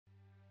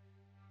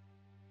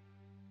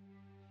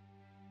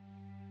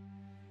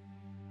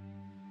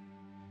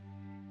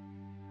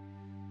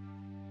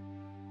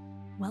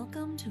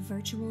Welcome to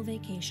Virtual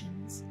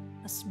Vacations,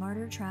 a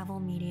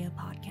SmarterTravel Media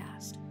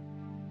podcast.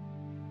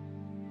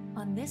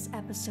 On this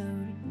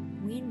episode,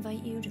 we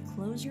invite you to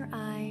close your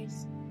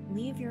eyes,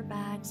 leave your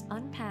bags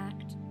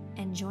unpacked,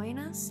 and join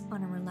us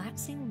on a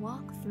relaxing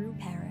walk through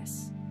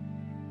Paris.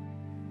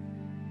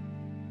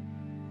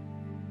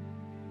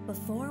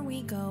 Before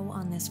we go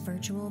on this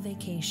virtual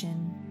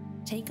vacation,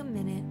 take a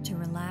minute to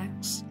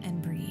relax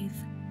and breathe.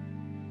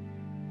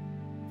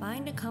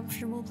 Find a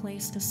comfortable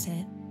place to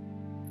sit,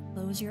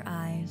 close your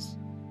eyes,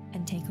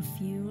 and take a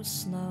few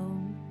slow,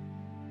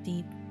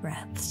 deep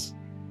breaths.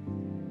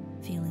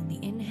 Feeling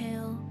the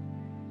inhale,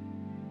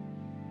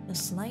 the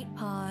slight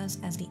pause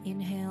as the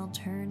inhale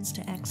turns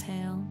to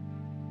exhale,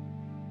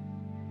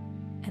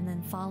 and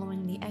then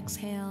following the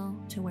exhale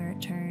to where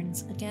it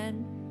turns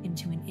again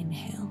into an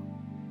inhale.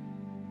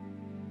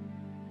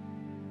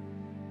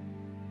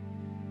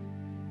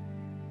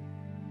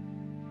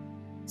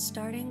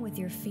 Starting with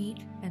your feet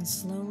and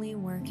slowly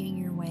working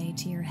your way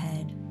to your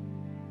head,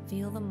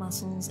 feel the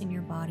muscles in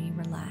your body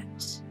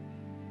relax.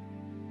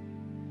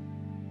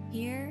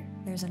 Here,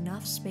 there's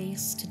enough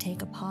space to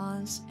take a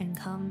pause and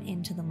come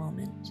into the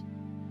moment.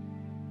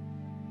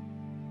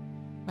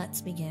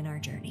 Let's begin our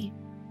journey.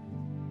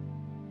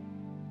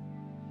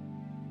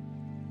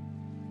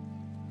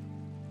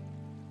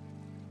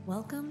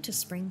 Welcome to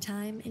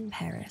springtime in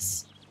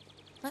Paris.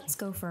 Let's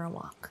go for a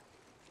walk.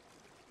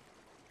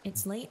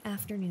 It's late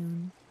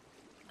afternoon.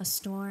 A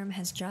storm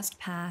has just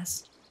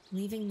passed,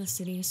 leaving the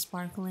city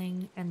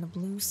sparkling and the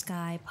blue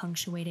sky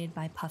punctuated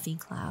by puffy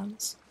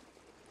clouds.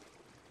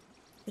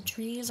 The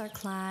trees are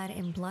clad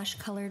in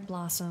blush-colored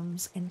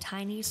blossoms and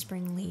tiny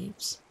spring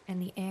leaves,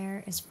 and the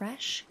air is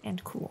fresh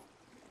and cool.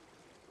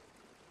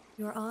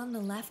 You're on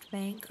the left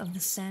bank of the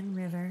Seine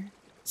River,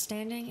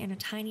 standing in a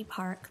tiny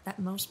park that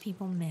most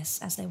people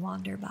miss as they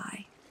wander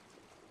by.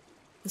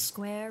 The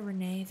square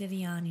René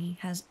Viviani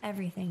has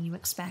everything you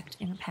expect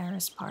in a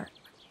Paris park: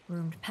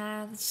 groomed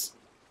paths,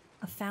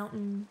 a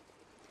fountain,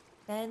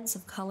 beds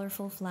of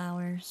colorful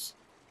flowers,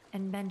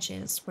 and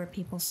benches where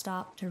people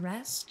stop to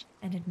rest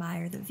and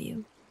admire the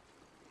view.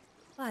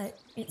 But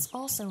it's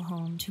also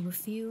home to a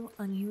few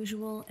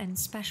unusual and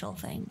special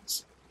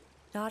things.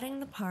 Dotting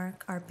the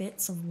park are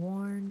bits of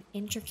worn,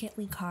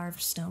 intricately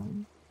carved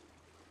stone,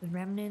 the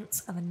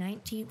remnants of a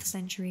 19th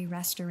century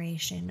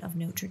restoration of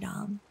Notre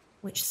Dame,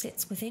 which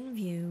sits within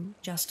view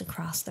just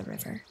across the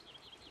river.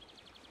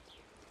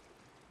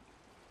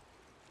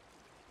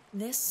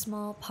 This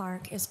small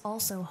park is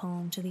also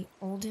home to the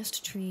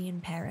oldest tree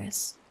in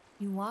Paris.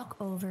 You walk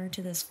over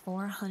to this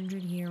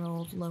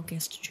 400-year-old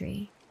locust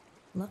tree,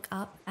 look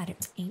up at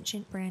its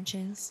ancient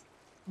branches,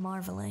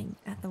 marveling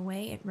at the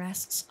way it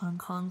rests on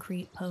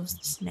concrete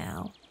posts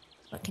now,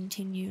 but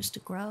continues to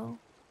grow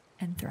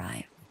and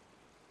thrive.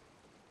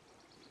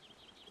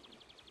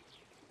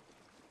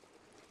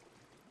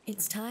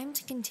 It's time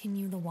to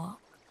continue the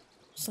walk,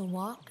 so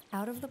walk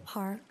out of the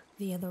park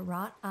via the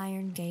wrought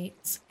iron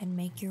gates and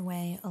make your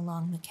way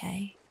along the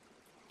quay,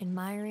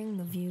 admiring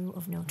the view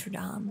of Notre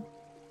Dame.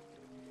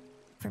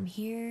 From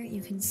here,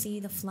 you can see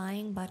the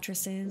flying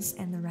buttresses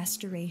and the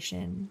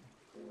restoration,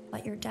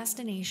 but your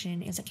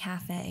destination is a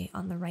café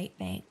on the right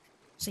bank,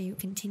 so you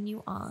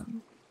continue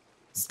on,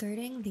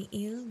 skirting the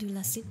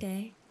Ile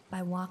Saint-Louis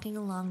by walking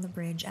along the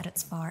bridge at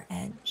its far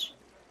edge.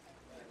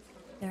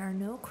 There are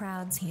no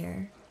crowds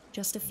here,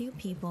 just a few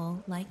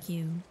people, like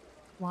you,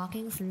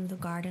 walking through the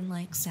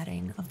garden-like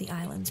setting of the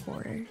island's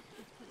border.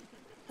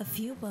 A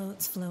few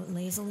boats float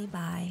lazily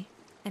by,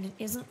 and it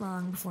isn't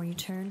long before you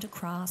turn to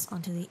cross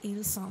onto the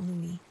Ile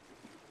Saint-Louis,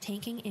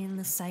 taking in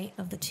the sight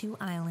of the two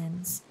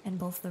islands and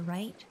both the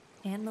right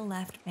and the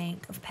left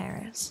bank of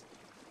Paris,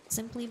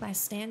 simply by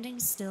standing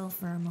still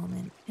for a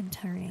moment and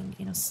turning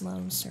in a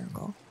slow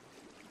circle.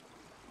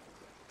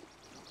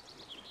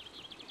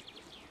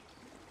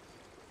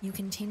 You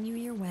continue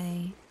your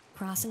way,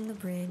 crossing the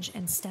bridge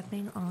and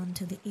stepping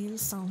onto the Ile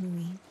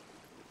Saint-Louis.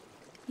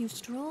 You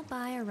stroll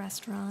by a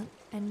restaurant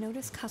and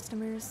notice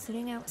customers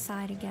sitting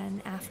outside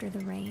again after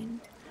the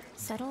rain,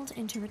 settled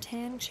into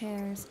rattan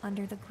chairs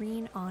under the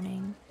green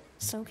awning,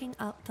 soaking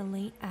up the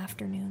late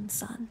afternoon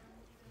sun.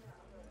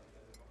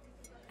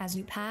 As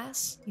you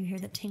pass, you hear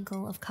the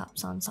tinkle of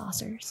cups on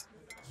saucers.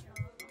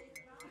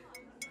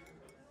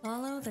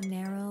 Follow the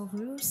narrow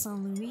Rue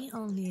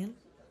Saint-Louis-en-Lille,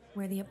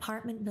 where the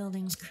apartment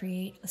buildings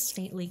create a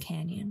stately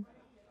canyon.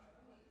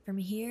 From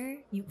here,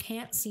 you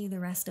can't see the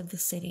rest of the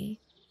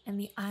city, and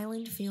the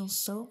island feels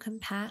so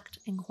compact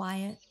and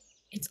quiet,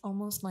 it's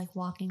almost like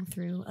walking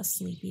through a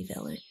sleepy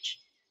village.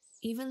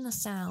 Even the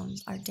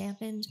sounds are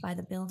dampened by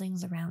the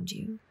buildings around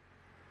you.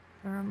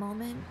 For a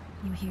moment,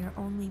 you hear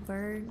only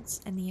birds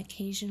and the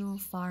occasional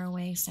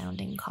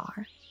faraway-sounding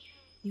car.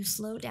 You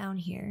slow down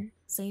here,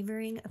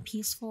 savoring a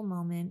peaceful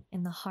moment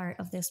in the heart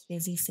of this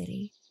busy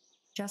city,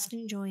 just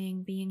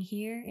enjoying being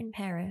here in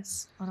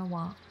Paris on a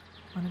walk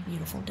on a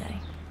beautiful day.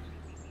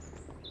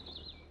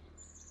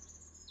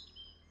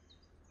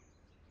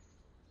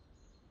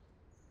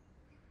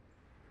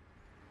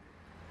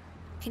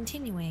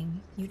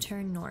 Continuing, you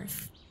turn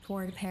north,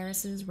 toward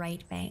Paris's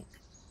right bank.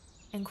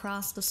 and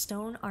cross the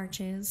stone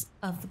arches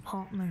of the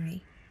Pont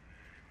Marie.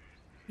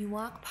 You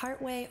walk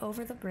partway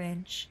over the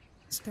bridge,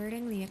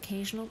 skirting the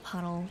occasional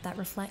puddle that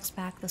reflects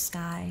back the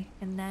sky,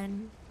 and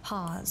then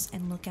pause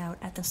and look out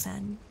at the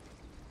Seine.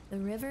 The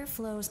river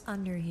flows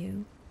under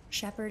you,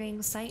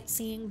 shepherding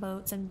sightseeing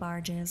boats and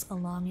barges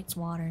along its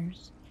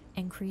waters,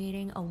 and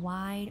creating a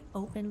wide,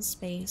 open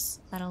space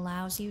that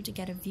allows you to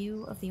get a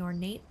view of the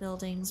ornate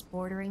buildings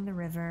bordering the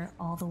river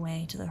all the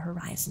way to the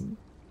horizon.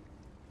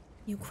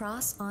 You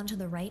cross onto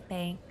the right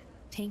bank,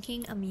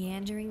 taking a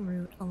meandering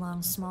route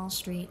along small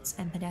streets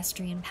and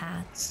pedestrian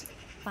paths,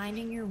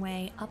 finding your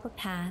way up a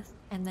path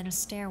and then a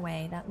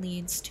stairway that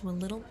leads to a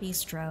little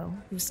bistro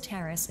whose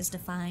terrace is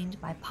defined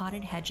by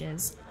potted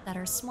hedges that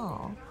are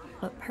small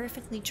but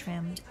perfectly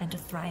trimmed and a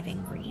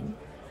thriving green.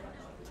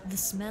 The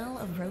smell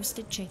of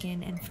roasted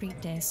chicken and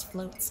frites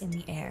floats in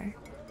the air.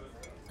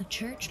 A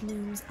church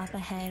looms up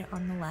ahead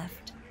on the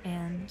left,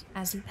 and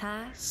as you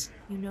pass,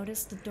 you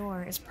notice the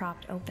door is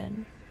propped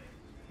open.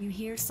 You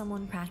hear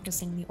someone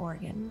practicing the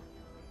organ.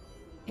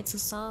 It's a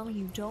song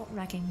you don't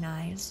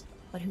recognize,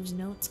 but whose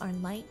notes are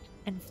light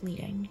and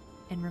fleeting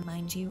and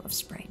remind you of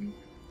spring.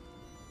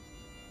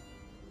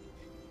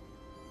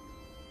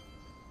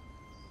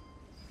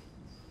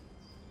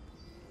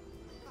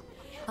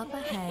 Up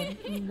ahead,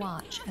 you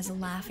watch as a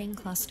laughing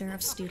cluster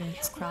of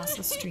students cross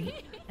the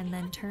street and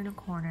then turn a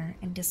corner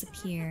and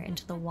disappear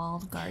into the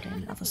walled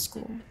garden of a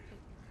school.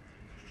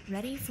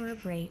 Ready for a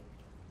break,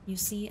 you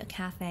see a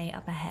cafe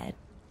up ahead,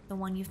 the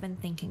one you've been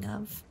thinking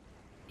of.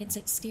 Its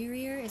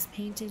exterior is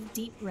painted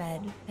deep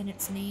red and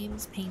its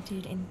name's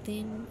painted in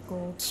thin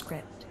gold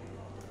script.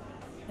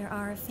 There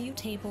are a few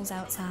tables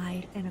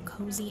outside and a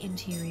cozy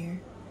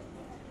interior.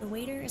 The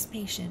waiter is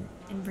patient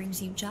and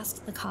brings you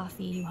just the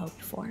coffee you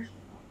hoped for.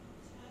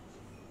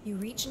 You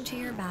reach into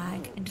your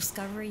bag and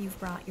discover you've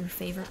brought your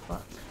favorite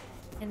book,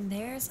 and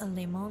there's a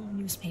Le Monde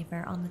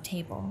newspaper on the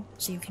table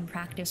so you can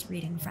practice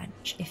reading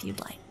French if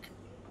you'd like.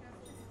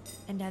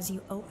 And as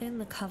you open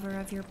the cover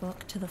of your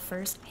book to the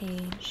first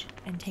page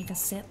and take a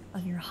sip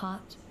of your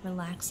hot,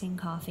 relaxing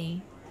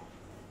coffee,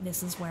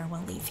 this is where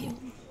we'll leave you.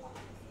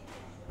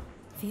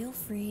 Feel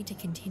free to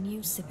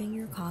continue sipping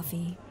your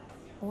coffee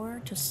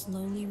or to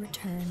slowly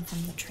return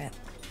from the trip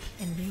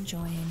and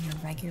rejoin your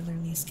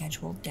regularly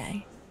scheduled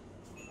day.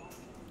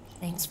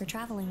 Thanks for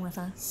traveling with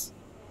us.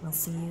 We'll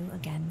see you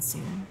again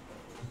soon.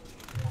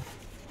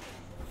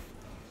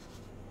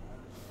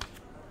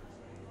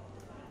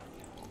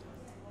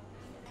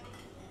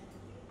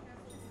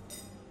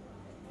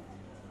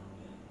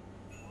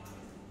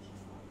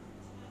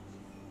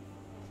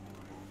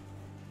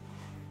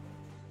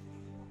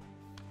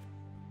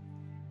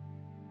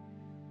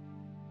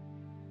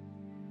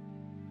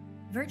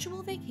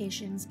 Virtual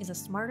Vacations is a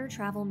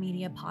SmarterTravel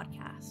Media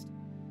podcast.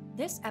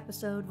 This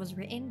episode was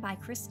written by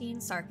Christine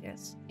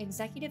Sarkis,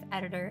 executive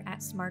editor at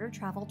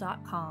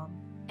SmarterTravel.com,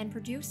 and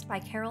produced by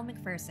Carol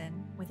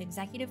McPherson with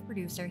executive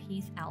producer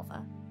Heath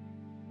Alva.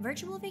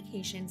 Virtual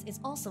Vacations is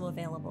also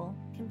available,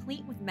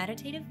 complete with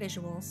meditative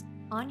visuals,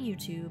 on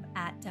YouTube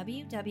at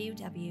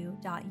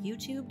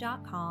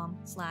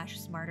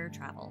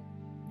www.youtube.com/smartertravel.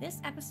 This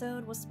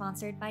episode was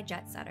sponsored by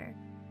Jetsetter,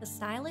 the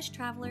stylish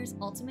traveler's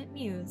ultimate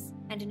muse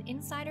and an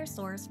insider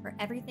source for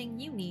everything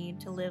you need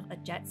to live a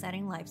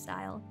jet-setting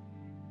lifestyle.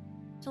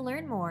 To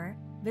learn more,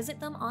 visit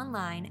them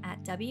online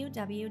at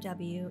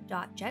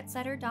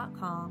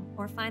www.jetsetter.com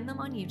or find them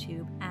on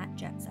YouTube at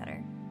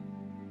Jetsetter.